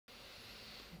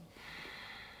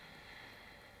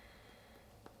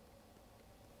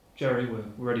Jerry, we're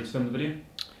ready to film the video?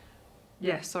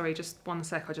 Yeah, sorry, just one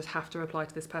sec. I just have to reply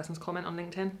to this person's comment on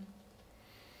LinkedIn.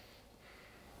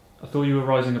 I thought you were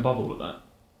rising above all of that.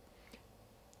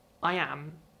 I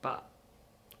am, but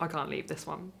I can't leave this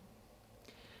one.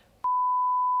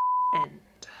 End.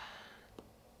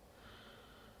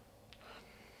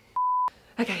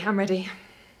 Okay, I'm ready.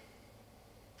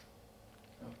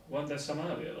 Weren't there some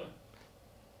earlier though?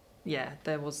 Yeah,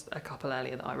 there was a couple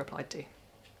earlier that I replied to.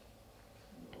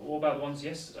 What about the ones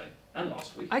yesterday and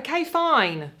last week? Okay,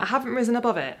 fine. I haven't risen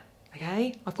above it,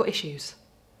 okay? I've got issues.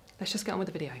 Let's just get on with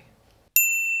the video.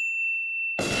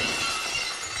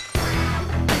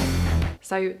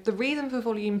 So the reason for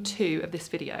volume 2 of this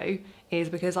video is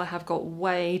because I have got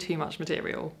way too much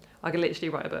material. I could literally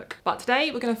write a book. But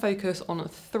today we're going to focus on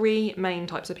 3 main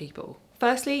types of people.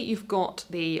 Firstly, you've got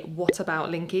the what about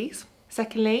linkies.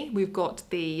 Secondly, we've got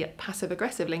the passive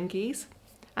aggressive linkies.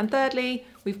 And thirdly,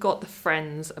 we've got the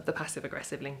friends of the passive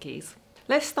aggressive linkies.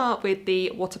 Let's start with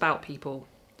the what about people.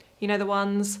 You know the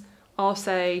ones, I'll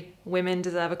say women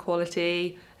deserve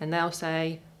equality, and they'll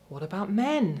say, what about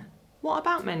men? What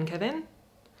about men, Kevin?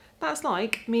 That's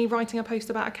like me writing a post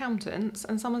about accountants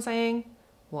and someone saying,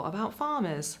 what about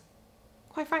farmers?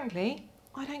 Quite frankly,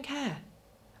 I don't care.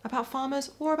 About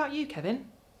farmers or about you, Kevin.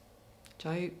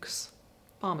 Jokes.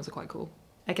 Farmers are quite cool.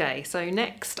 Okay, so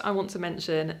next I want to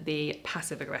mention the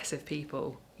passive-aggressive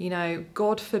people. You know,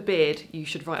 God forbid you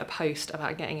should write a post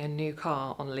about getting a new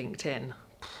car on LinkedIn.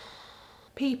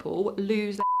 People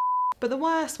lose their but the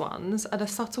worst ones are the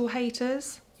subtle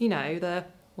haters. You know, the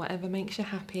whatever makes you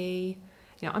happy.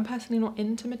 You know, I'm personally not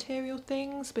into material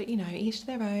things, but you know, each to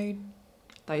their own.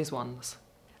 Those ones.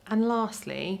 And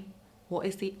lastly, what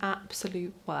is the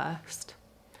absolute worst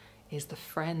is the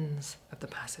friends of the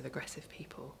passive-aggressive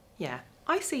people. Yeah,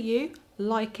 I see you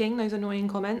liking those annoying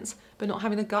comments, but not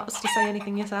having the guts to say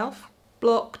anything yourself.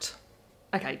 Blocked.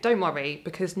 Okay, don't worry,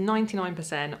 because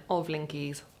 99% of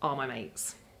linkies are my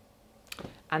mates.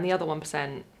 And the other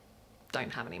 1%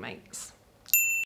 don't have any mates.